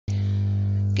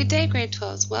Good day, grade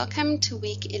 12s. Welcome to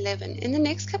week 11. In the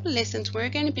next couple of lessons, we're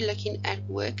going to be looking at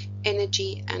work,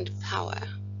 energy, and power.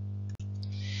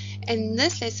 In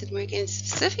this lesson, we're going to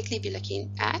specifically be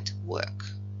looking at work.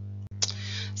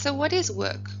 So what is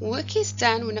work? Work is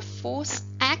done when a force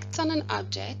acts on an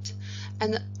object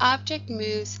and the object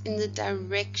moves in the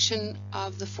direction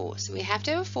of the force. So we have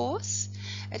to have a force,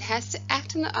 it has to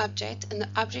act on the object, and the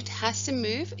object has to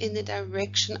move in the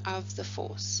direction of the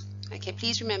force. Okay,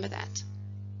 please remember that.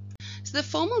 So the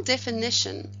formal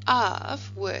definition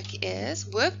of work is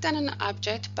work done on an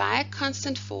object by a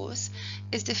constant force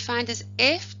is defined as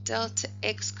F delta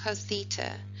x cos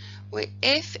theta, where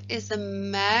F is the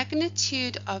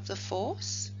magnitude of the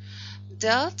force,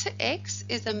 delta x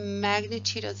is the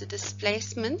magnitude of the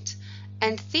displacement,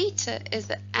 and theta is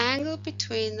the angle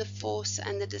between the force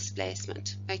and the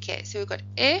displacement. Okay, so we've got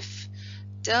F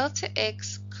delta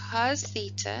x cos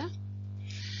theta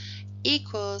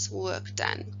equals work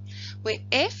done, where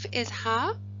F is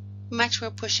how much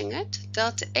we're pushing it,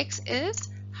 delta x is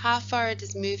how far it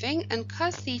is moving, and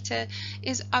cos theta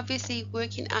is obviously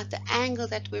working out the angle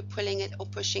that we're pulling it or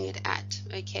pushing it at,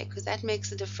 okay, because that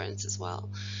makes a difference as well.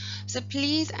 So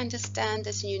please understand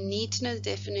this, and you need to know the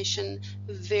definition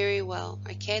very well,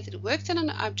 okay, that work done on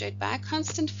an object by a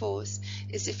constant force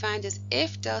is defined as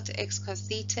F delta x cos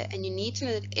theta, and you need to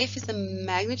know that F is the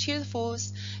magnitude of the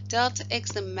force, delta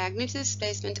x the magnitude of the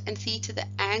displacement, and theta the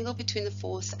angle between the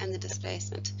force and the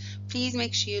displacement. Please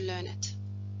make sure you learn it.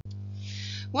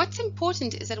 What's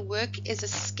important is that work is a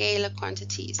scalar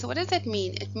quantity. So what does that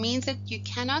mean? It means that you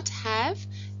cannot have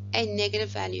a negative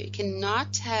value. It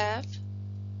cannot have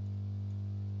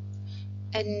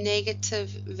a negative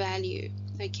value.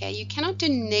 Okay, you cannot do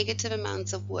negative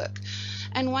amounts of work.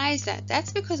 And why is that?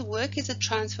 That's because work is a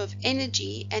transfer of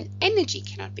energy, and energy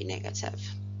cannot be negative.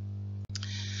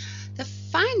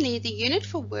 Finally, the unit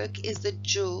for work is the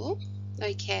joule,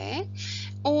 okay,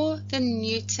 or the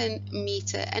Newton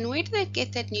meter. And where do they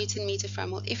get that Newton meter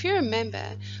from? Well, if you remember,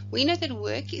 we know that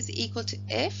work is equal to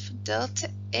F delta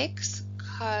x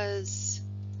cos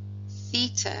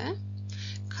theta.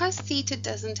 Cos theta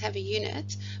doesn't have a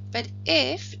unit, but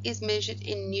F is measured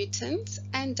in newtons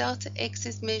and delta x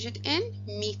is measured in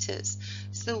meters.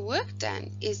 So the work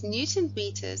done is Newton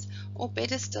meters, or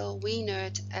better still, we know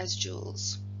it as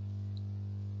joules.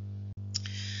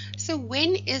 So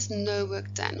when is no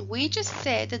work done? We just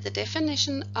said that the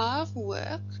definition of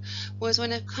work was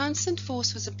when a constant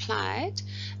force was applied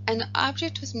and the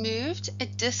object was moved a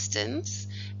distance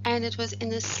and it was in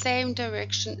the same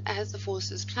direction as the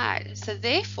force was applied. So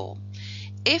therefore,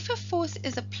 if a force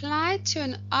is applied to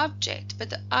an object but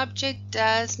the object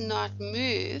does not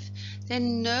move,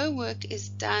 then no work is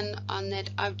done on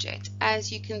that object.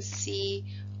 As you can see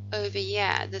over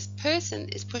here, this person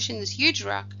is pushing this huge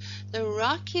rock. The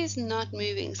rock is not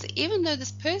moving. So even though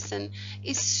this person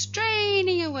is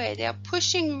straining away, they are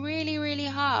pushing really, really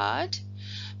hard.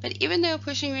 But even though they're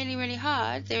pushing really, really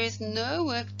hard, there is no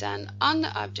work done on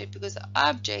the object because the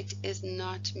object is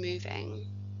not moving.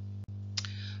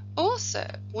 Also,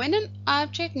 when an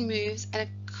object moves at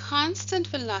a constant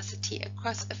velocity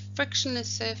across a frictionless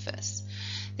surface,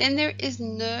 then there is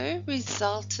no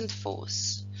resultant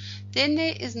force. Then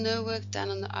there is no work done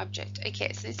on the object.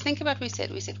 Okay, so let's think about what we said.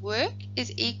 We said work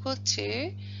is equal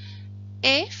to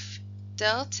F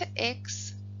delta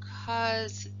x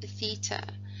cos theta.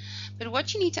 But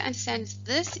what you need to understand is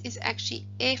this is actually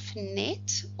F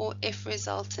net or F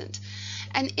resultant.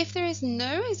 And if there is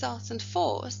no resultant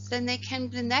force, then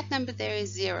that number there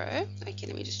is 0. Okay,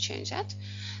 let me just change that.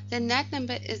 Then that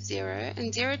number is 0,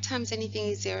 and 0 times anything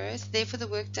is 0, so therefore the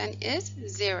work done is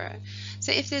 0.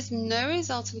 So if there's no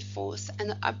resultant force and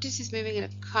the object is moving at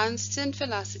a constant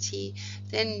velocity,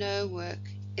 then no work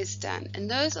is done. And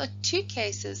those are two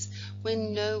cases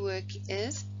when no work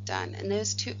is done, and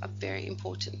those two are very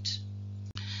important.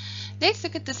 Let's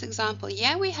look at this example.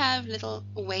 Here we have little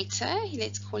waiter,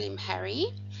 let's call him Harry,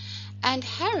 and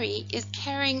Harry is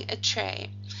carrying a tray.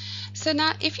 So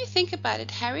now if you think about it,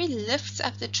 Harry lifts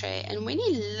up the tray, and when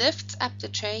he lifts up the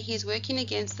tray, he's working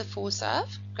against the force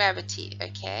of gravity,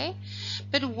 okay?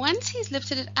 But once he's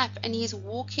lifted it up and he's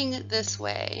walking this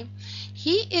way,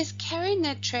 he is carrying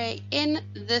that tray in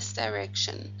this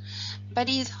direction, but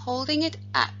he's holding it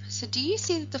up. So do you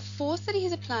see that the force that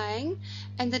he's applying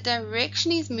and the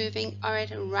direction he's moving are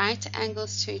at right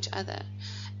angles to each other?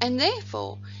 And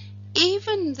therefore,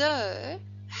 even though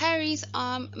Harry's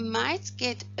arm might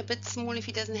get a bit small if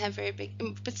he doesn't have a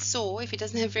bit sore if he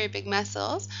doesn't have very big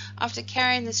muscles after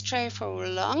carrying this tray for a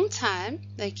long time.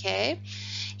 Okay,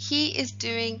 he is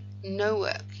doing no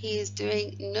work. He is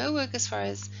doing no work as far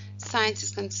as science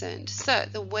is concerned. So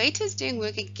the weight is doing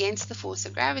work against the force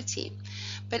of gravity,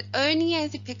 but only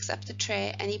as he picks up the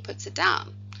tray and he puts it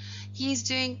down. He is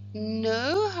doing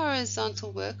no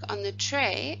horizontal work on the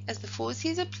tray as the force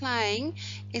he's applying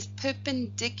is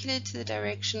perpendicular to the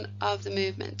direction of the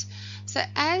movement. So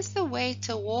as the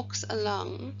waiter walks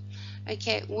along,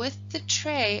 okay, with the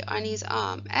tray on his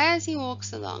arm, as he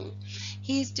walks along,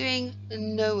 he's doing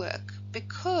no work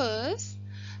because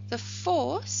the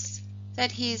force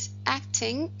that he's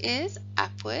acting is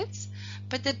upwards,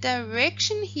 but the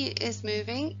direction he is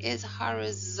moving is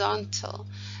horizontal,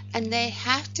 and they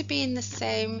have to be in the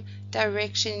same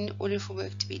direction in order for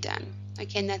work to be done.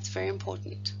 Okay, and that's very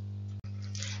important.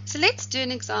 So let's do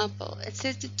an example. It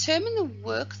says determine the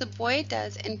work the boy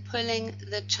does in pulling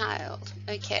the child.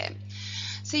 Okay,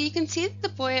 so you can see that the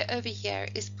boy over here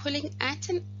is pulling at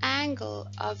an angle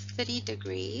of 30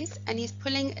 degrees and he's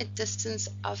pulling a distance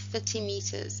of 30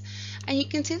 meters. And you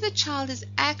can see the child is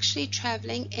actually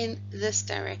traveling in this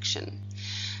direction.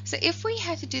 So if we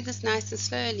had to do this nice and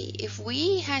slowly, if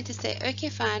we had to say, okay,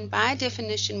 fine, by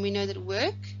definition, we know that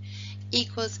work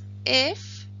equals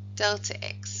F delta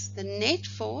X, the net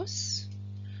force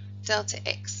delta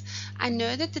X. I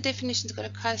know that the definition's got a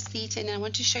cos theta, and I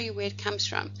want to show you where it comes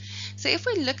from. So if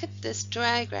we look at this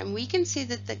diagram, we can see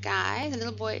that the guy, the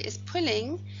little boy, is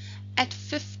pulling at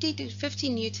 50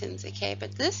 newtons, okay,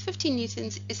 but this 50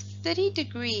 newtons is 30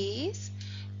 degrees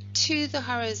to the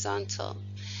horizontal.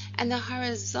 And the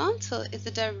horizontal is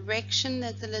the direction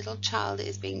that the little child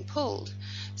is being pulled.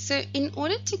 So in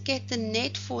order to get the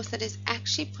net force that is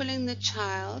actually pulling the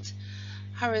child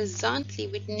horizontally,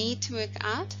 we'd need to work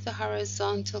out the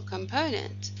horizontal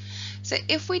component. So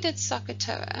if we did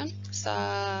SOHCAHTOA,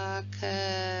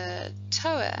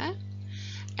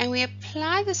 and we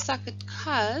apply the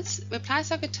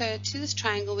SOHCAHTOA to this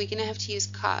triangle, we're going to have to use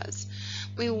cos.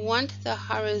 We want the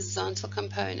horizontal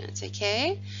component,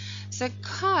 okay? So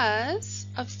cos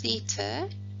of theta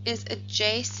is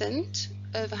adjacent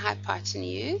over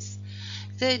hypotenuse.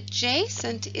 The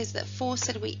adjacent is the force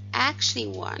that we actually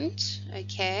want,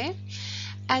 okay?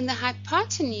 And the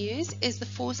hypotenuse is the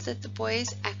force that the boy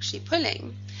is actually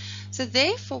pulling. So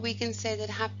therefore we can say that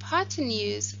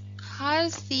hypotenuse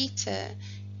cos theta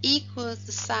equals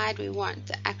the side we want,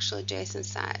 the actual adjacent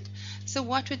side. So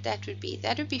what would that be?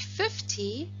 That would be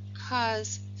 50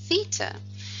 cos theta.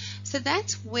 So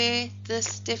that's where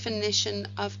this definition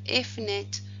of F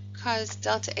net cos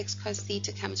delta X cos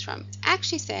theta comes from. It's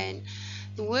actually saying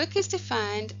the work is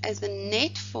defined as the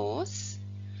net force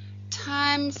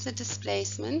times the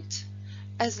displacement,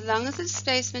 as long as the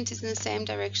displacement is in the same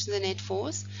direction as the net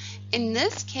force. In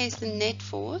this case, the net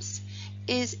force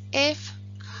is F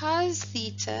cos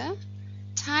theta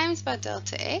times by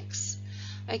delta X.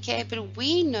 Okay, but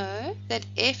we know that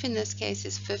F in this case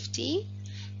is 50.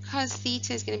 Cos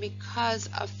theta is going to be cos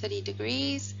of 30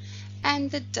 degrees,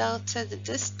 and the delta, the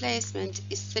displacement,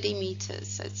 is 30 meters,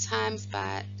 so it's times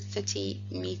by 30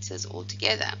 meters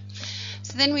altogether.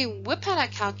 So then we whip out our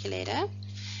calculator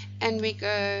and we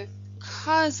go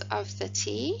cos of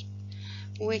 30,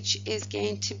 which is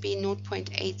going to be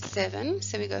 0.87,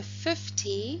 so we go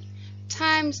 50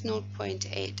 times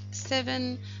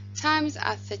 0.87 times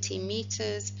our 30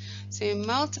 meters, so we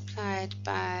multiply it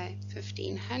by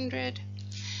 1500.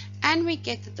 And we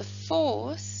get that the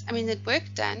force, the work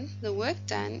done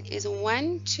is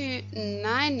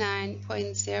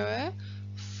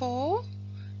 1299.04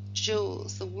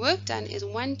 joules. The work done is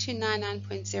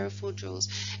 1299.04 joules.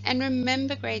 And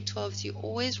remember, grade 12s, you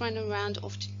always run around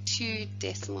off to 2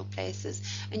 decimal places,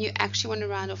 and you actually want to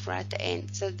round off right at the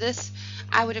end. So this,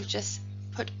 I would have just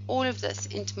put all of this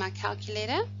into my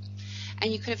calculator.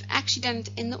 And you could have actually done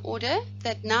it in the order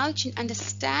that now that you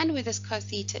understand where this cos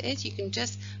theta is, you can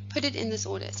just put it in this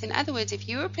order. So in other words, if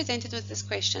you were presented with this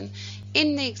question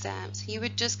in the exams, you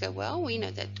would just go, well, we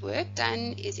know that work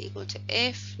done is equal to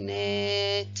F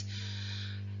net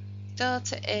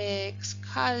delta X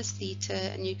cos theta,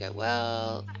 and you go,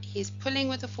 well, he's pulling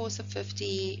with a force of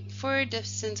 50 for a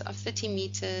distance of 30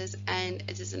 meters, and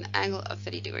it is an angle of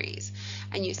 30 degrees.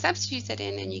 And you substitute that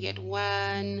in, and you get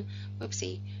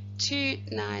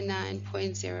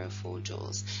 299.04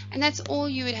 joules, and that's all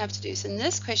you would have to do. So in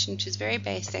this question, which is very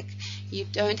basic, you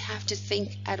don't have to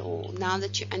think at all now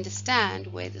that you understand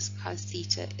where this cos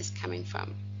theta is coming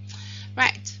from.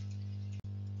 Right,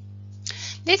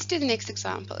 Let's do the next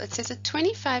example. It says a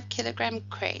 25 kilogram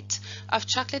crate of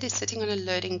chocolate is sitting on a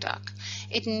loading dock.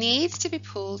 It needs to be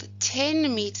pulled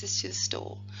 10 meters to the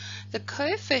store. The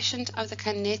coefficient of the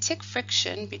kinetic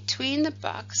friction between the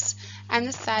box and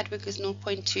the side work is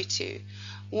 0.22.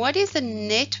 What is the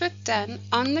net work done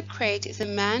on the crate if the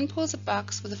man pulls a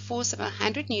box with a force of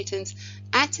 100 newtons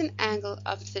at an angle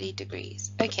of 30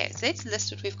 degrees? Okay, so let's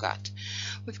list what we've got.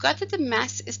 We've got that the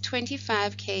mass is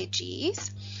 25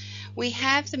 kgs. We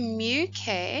have the mu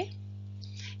k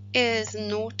is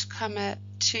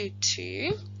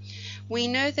 0.22. We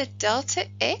know that delta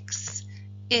x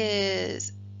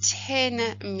is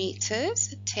 10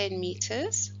 meters.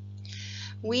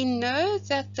 We know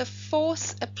that the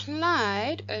force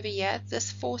applied over here, this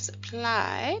force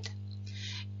applied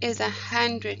is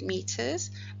 100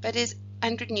 meters, but is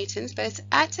 100 newtons, but it's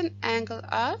at an angle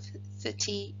of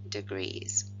 30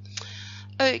 degrees.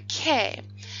 Okay.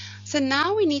 So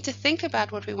now we need to think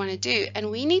about what we want to do,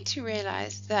 and we need to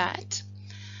realize that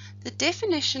the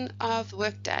definition of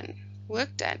work done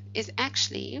is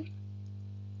actually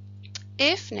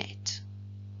F net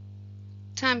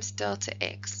times delta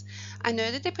x. I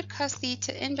know that they put cos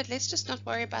theta in, but let's just not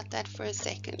worry about that for a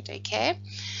second, okay?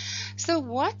 So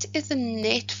what is the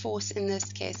net force in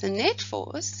this case? The net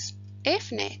force,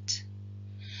 F net,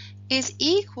 is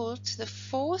equal to the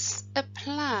force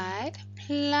applied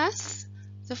plus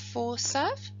the force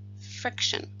of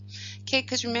friction. Okay,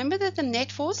 because remember that the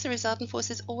net force, the resultant force,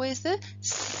 is always the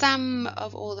sum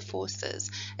of all the forces.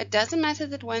 It doesn't matter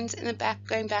that one's in the back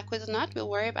going backwards or not. We'll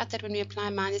worry about that when we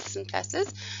apply minuses and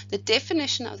pluses. The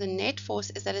definition of the net force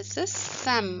is that it's the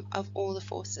sum of all the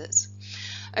forces.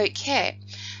 Okay,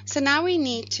 so now we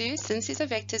need to, since these are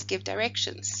vectors, give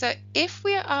directions. So if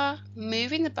we are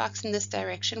moving the box in this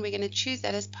direction, we're going to choose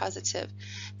that as positive.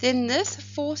 Then this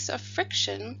force of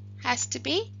friction has to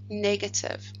be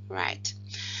negative, right?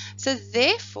 So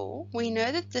therefore, we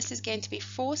know that this is going to be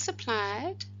force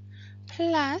applied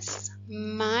plus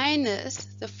minus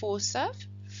the force of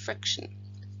friction.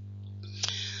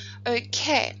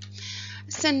 Okay,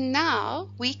 so now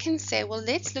we can say, well,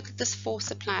 let's look at this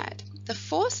force applied. The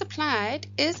force applied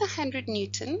is 100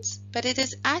 newtons, but it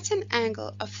is at an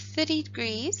angle of 30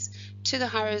 degrees to the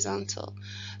horizontal.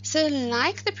 So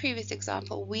like the previous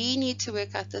example, we need to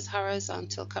work out this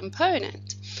horizontal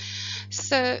component.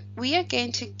 So we are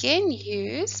going to again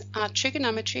use our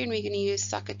trigonometry, and we're going to use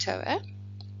SOHCAHTOA,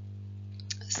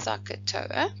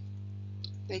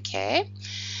 okay?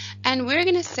 And we're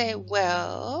going to say,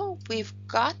 well, we've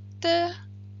got the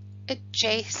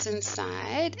adjacent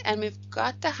side and we've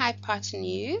got the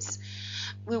hypotenuse.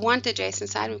 We want the adjacent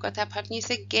side, we've got the hypotenuse.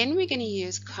 Again, we're going to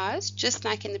use cos, just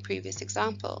like in the previous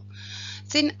example.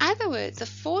 So in other words, the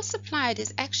force applied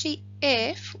is actually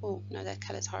F, oh no, that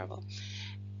color is horrible,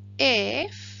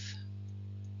 F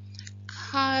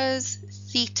cos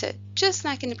theta, just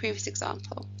like in the previous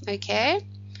example, okay?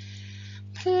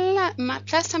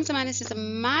 Plus times or minus is a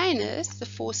minus the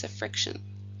force of friction.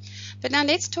 But now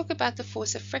let's talk about the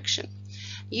force of friction.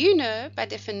 You know by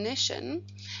definition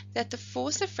that the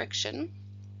force of friction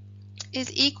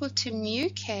is equal to mu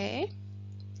k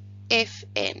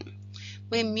Fn,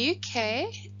 where mu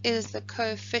k is the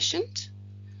coefficient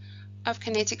of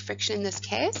kinetic friction in this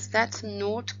case, that's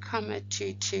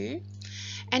 0.22,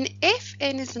 and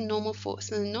Fn is the normal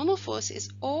force, and the normal force is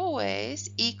always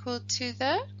equal to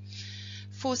the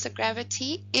force of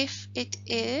gravity if it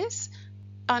is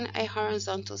on a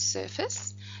horizontal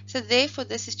surface. So therefore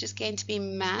this is just going to be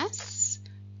mass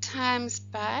times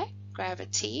by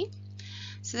gravity.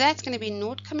 So that's going to be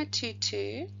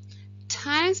 0.22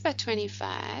 times by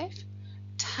 25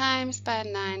 times by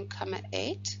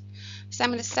 9.8. So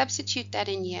I'm going to substitute that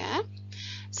in here.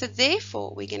 So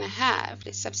therefore we're going to have,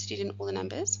 let's substitute in all the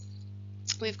numbers.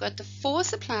 We've got the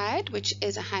force applied, which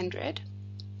is 100,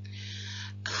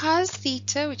 cos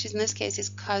theta, which in this case is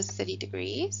cos 30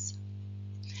 degrees,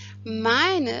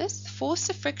 minus force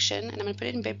of friction, and I'm going to put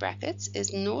it in big brackets,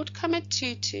 is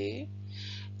 0.22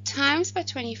 times by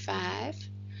 25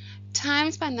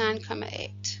 times by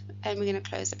 9.8, and we're going to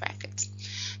close the brackets.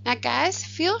 Now guys,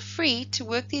 feel free to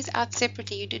work these out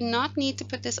separately. You do not need to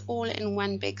put this all in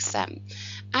one big sum.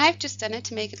 I've just done it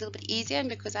to make it a little bit easier and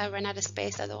because I run out of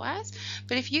space otherwise.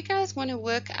 But if you guys want to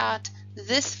work out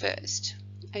this first,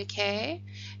 okay,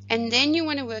 and then you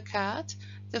want to work out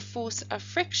the force of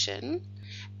friction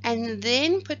and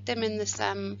then put them in the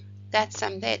sum, that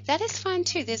sum there, that is fine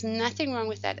too. There's nothing wrong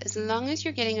with that as long as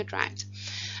you're getting it right.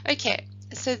 Okay,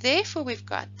 so therefore we've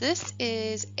got, this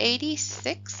is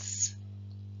 86,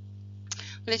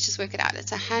 let's just work it out.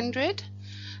 It's 100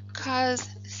 cos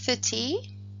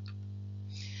 30,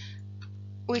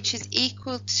 which is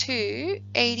equal to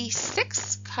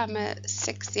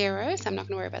 86,60, so I'm not going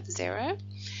to worry about the 0,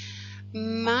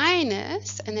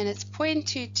 minus, and then it's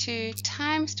 0.22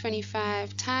 times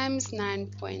 25 times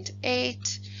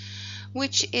 9.8,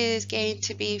 which is going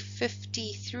to be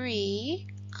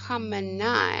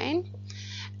 53,9.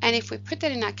 And if we put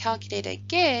that in our calculator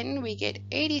again, we get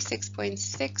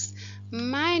 86.6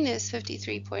 minus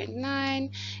 53.9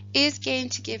 is going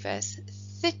to give us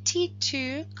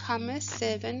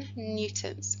 32,7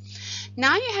 newtons.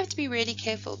 Now you have to be really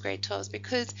careful, grade 12s,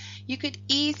 because you could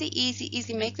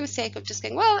easily make the mistake of just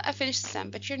going, well, I finished the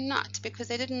sum, but you're not, because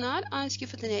they did not ask you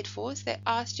for the net force, they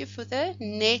asked you for the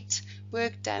net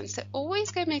work done. So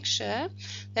always go make sure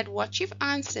that what you've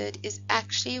answered is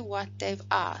actually what they've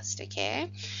asked, okay?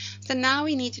 So now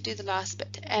we need to do the last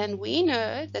bit, and we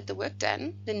know that the work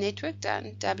done, the net work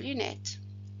done, W net,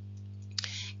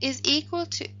 is equal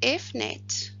to F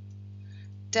net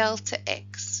delta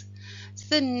X. So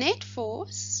the net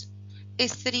force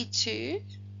is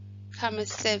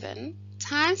 32,7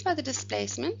 times by the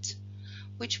displacement,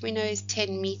 which we know is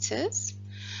 10 meters.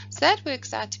 So that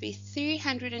works out to be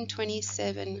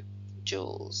 327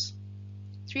 joules.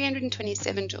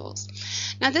 327 joules.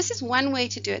 Now this is one way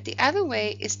to do it. The other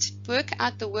way is to work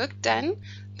out the work done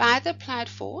by the applied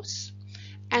force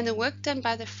and the work done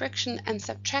by the friction and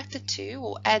subtract the two,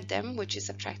 or add them, which is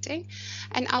subtracting.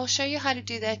 And I'll show you how to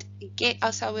do that again.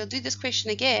 Also, we'll do this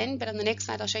question again, but on the next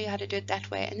slide I'll show you how to do it that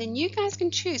way. And then you guys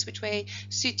can choose which way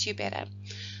suits you better.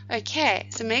 Okay,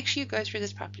 so make sure you go through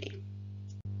this properly.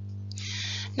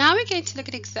 Now we're going to look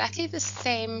at exactly the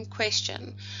same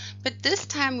question, but this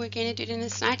time we're going to do it in a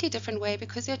slightly different way,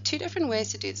 because there are two different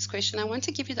ways to do this question. I want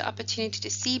to give you the opportunity to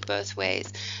see both ways,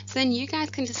 so then you guys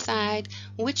can decide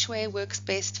which way works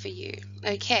best for you.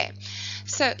 Okay,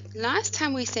 so last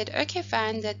time we said, okay,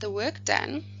 fine, that the work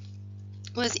done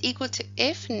was equal to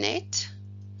F net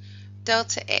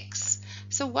delta X.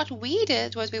 So what we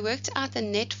did was we worked out the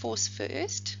net force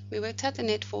first. We worked out the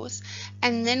net force,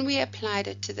 and then we applied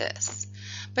it to this.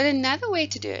 But another way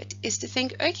to do it is to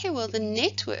think, okay, well, the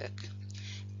net work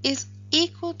is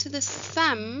equal to the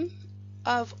sum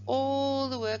of all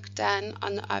the work done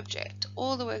on the object,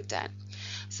 all the work done.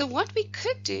 So what we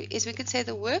could do is we could say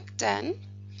the work done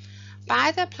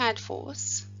by the applied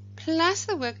force plus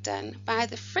the work done by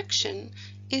the friction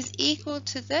is equal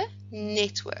to the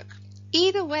net work.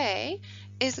 Either way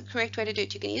is the correct way to do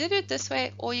it. You can either do it this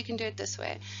way or you can do it this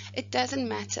way. It doesn't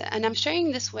matter. And I'm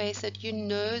showing this way so that you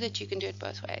know that you can do it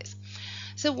both ways.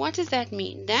 So what does that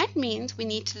mean? That means we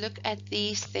need to look at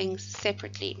these things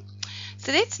separately.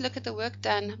 So let's look at the work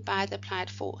done by the applied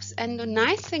force. And the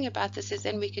nice thing about this is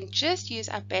then we can just use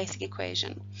our basic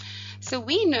equation. So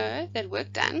we know that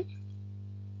work done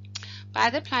by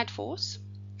the applied force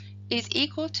is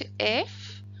equal to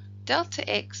F delta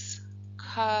X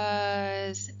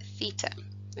cos theta.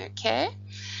 Okay,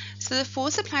 so the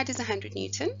force applied is 100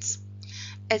 newtons.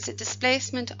 It's a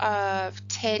displacement of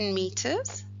 10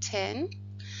 meters, 10,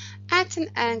 at an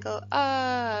angle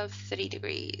of 30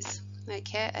 degrees.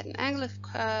 Okay, at an angle of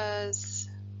cos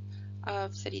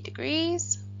of 30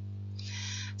 degrees.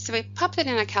 So we pop that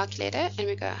in our calculator and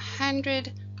we go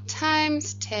 100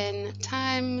 times 10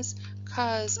 times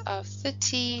cos of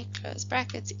 30, close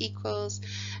brackets, equals,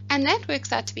 and that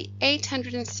works out to be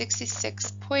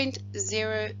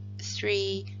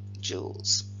 866.03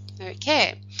 joules.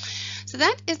 Okay, so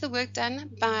that is the work done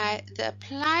by the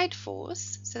applied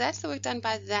force. So that's the work done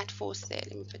by that force there.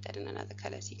 Let me put that in another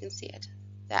color so you can see it.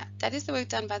 That is the work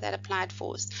done by that applied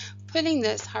force, pulling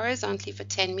this horizontally for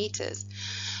 10 meters.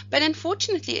 But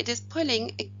unfortunately, it is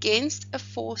pulling against a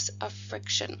force of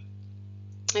friction.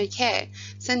 Okay,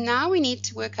 so now we need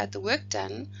to work out the work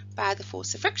done by the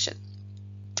force of friction.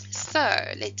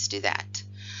 So let's do that.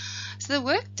 So the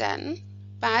work done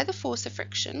by the force of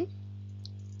friction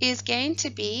is going to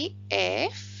be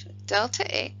F delta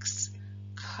X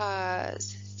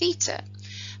cos theta.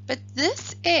 But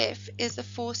this F is the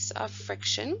force of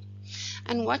friction,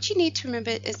 and what you need to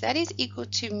remember is that is equal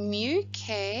to mu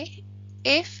K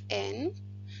Fn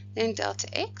then delta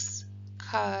X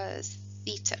cos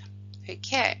theta.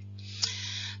 Okay,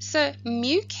 so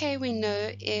mu K we know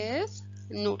is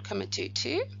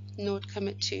 0.22,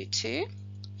 0.22.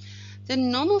 The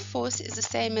normal force is the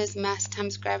same as mass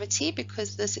times gravity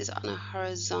because this is on a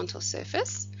horizontal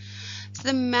surface. So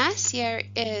the mass here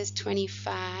is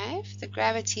 25, the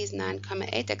gravity is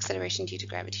 9.8, the acceleration due to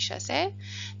gravity, shall I say.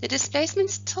 The displacement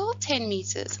is still 10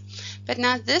 meters. But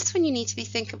now this one you need to be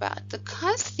thinking about, the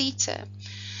cos theta.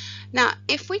 Now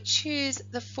if we choose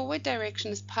the forward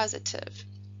direction as positive,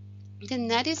 then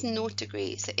that is 0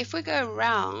 degrees. So if we go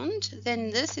around,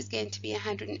 then this is going to be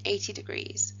 180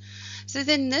 degrees. So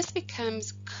then this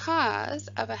becomes cos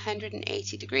of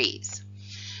 180 degrees,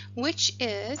 which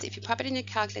is, if you pop it in your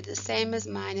calculator, the same as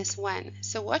minus 1.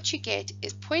 So what you get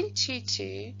is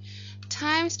 0.22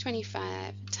 times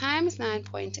 25 times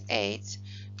 9.8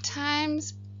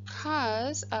 times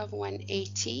cos of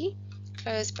 180,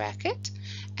 close bracket,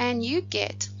 and you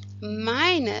get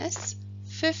minus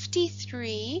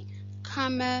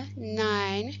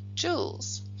 53,9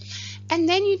 joules. And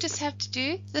then you just have to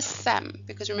do the sum,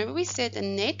 because remember we said the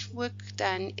net work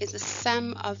done is the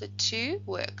sum of the two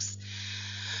works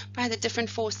by the different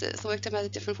forces, the work done by the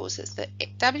different forces. The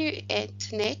W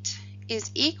net is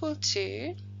equal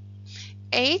to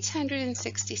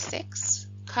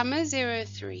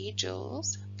 866,03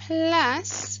 joules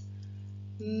plus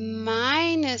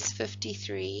minus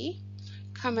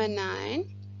 53,9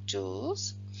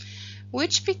 joules,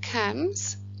 which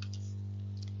becomes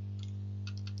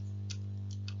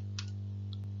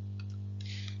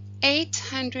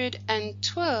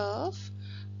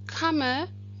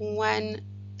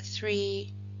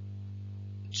 812,13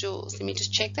 joules. Let me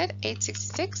just check that.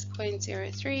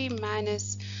 866.03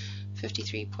 minus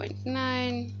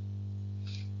 53.9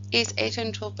 is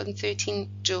 812.13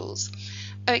 joules.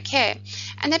 Okay,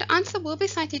 and that answer will be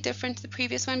slightly different to the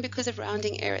previous one because of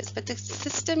rounding errors, but the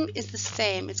system is the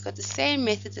same. It's got the same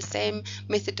method, the same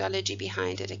methodology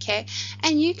behind it, okay?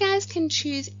 And you guys can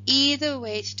choose either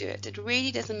way to do it. It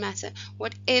really doesn't matter,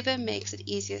 whatever makes it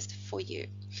easiest for you.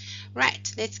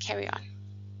 Right, let's carry on.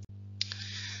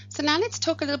 So now let's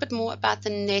talk a little bit more about the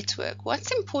network. What's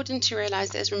important to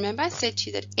realize is, remember I said to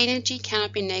you that energy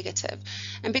cannot be negative.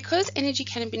 And because energy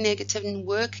cannot be negative, and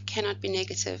work cannot be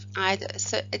negative either.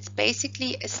 So it's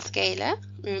basically a scalar.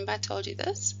 Remember I told you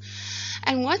this.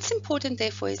 And what's important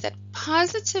therefore is that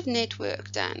positive net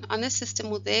work done on the system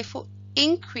will therefore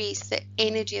increase the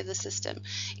energy of the system.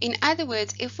 In other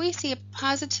words, if we see a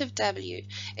positive W,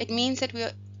 it means that we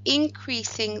are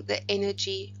increasing the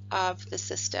energy of the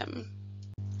system.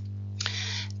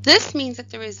 This means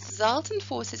that the resultant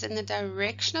force is in the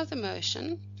direction of the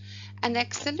motion and the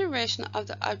acceleration of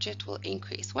the object will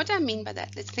increase. What do I mean by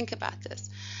that? Let's think about this.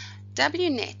 W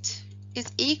net is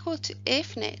equal to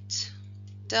F net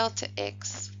delta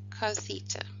x cos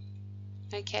theta.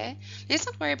 Okay, let's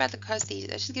not worry about the cos theta,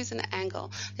 that just gives an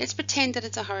angle. Let's pretend that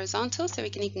it's a horizontal so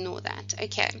we can ignore that.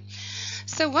 Okay,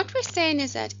 so what we're saying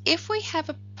is that if we have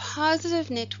a positive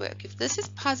network, if this is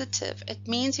positive, it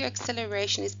means your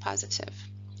acceleration is positive.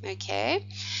 Okay,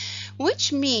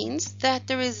 which means that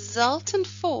the resultant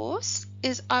force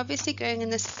is obviously going in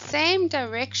the same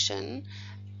direction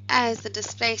as the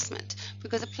displacement,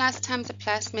 because a plus times a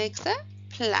plus makes a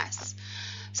plus.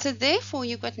 So therefore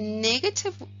you've got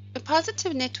a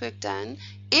positive network done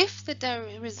if the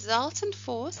resultant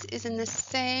force is in the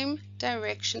same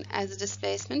direction as the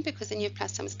displacement, because then you have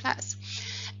plus times plus.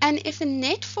 And if the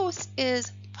net force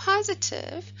is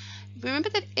positive, remember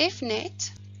that F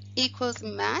net equals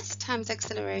mass times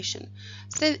acceleration.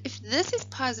 So if this is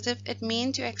positive, it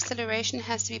means your acceleration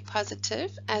has to be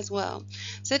positive as well.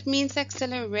 So it means the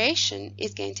acceleration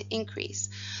is going to increase.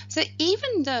 So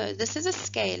even though this is a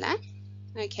scalar,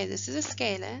 okay, this is a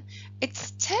scalar,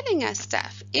 it's telling us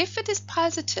stuff. If it is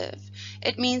positive,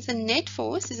 it means the net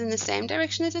force is in the same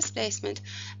direction as displacement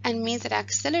and means that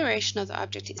acceleration of the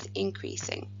object is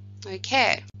increasing.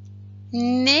 Okay.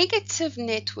 Negative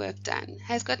net work done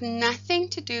has got nothing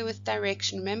to do with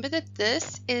direction. Remember that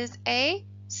this is a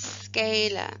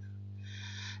scalar.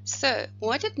 So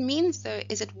what it means though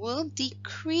is it will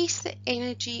decrease the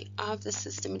energy of the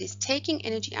system. It is taking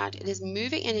energy out. It is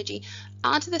moving energy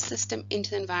out of the system into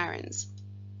the environs.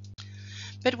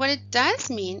 But what it does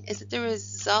mean is that the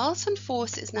resultant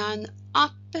force is now in the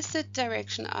opposite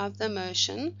direction of the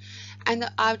motion and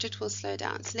the object will slow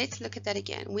down. So let's look at that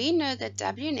again. We know that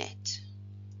W net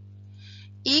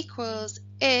equals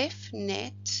F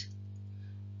net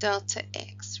delta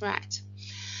x, right?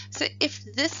 So if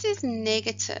this is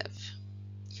negative,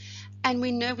 and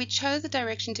we know we chose the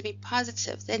direction to be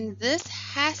positive, then this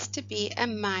has to be a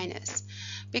minus.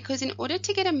 Because in order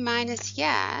to get a minus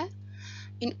here,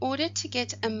 in order to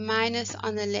get a minus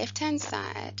on the left-hand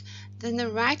side, then the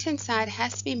right-hand side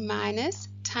has to be minus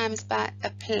times by a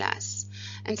plus.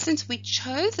 And since we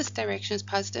chose this direction as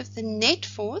positive, the net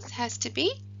force has to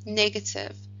be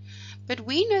negative. But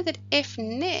we know that F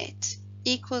net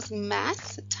equals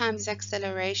mass times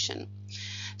acceleration.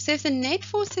 So if the net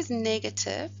force is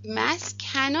negative, mass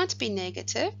cannot be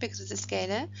negative because it's a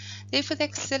scalar, therefore the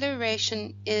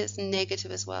acceleration is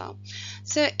negative as well.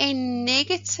 So a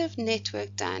negative net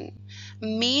work done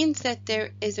means that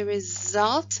there is a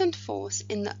resultant force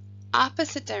in the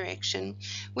opposite direction,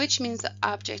 which means the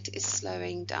object is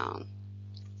slowing down.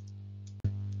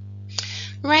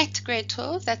 Right, grade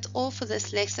 12, that's all for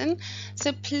this lesson.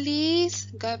 So please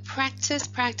go practice,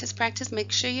 practice, practice.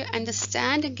 Make sure you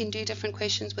understand and can do different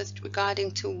questions with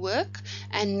regarding to work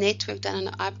and network done on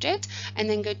an object, and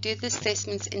then go do the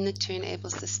assessments in the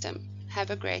 2Enable system. Have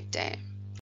a great day.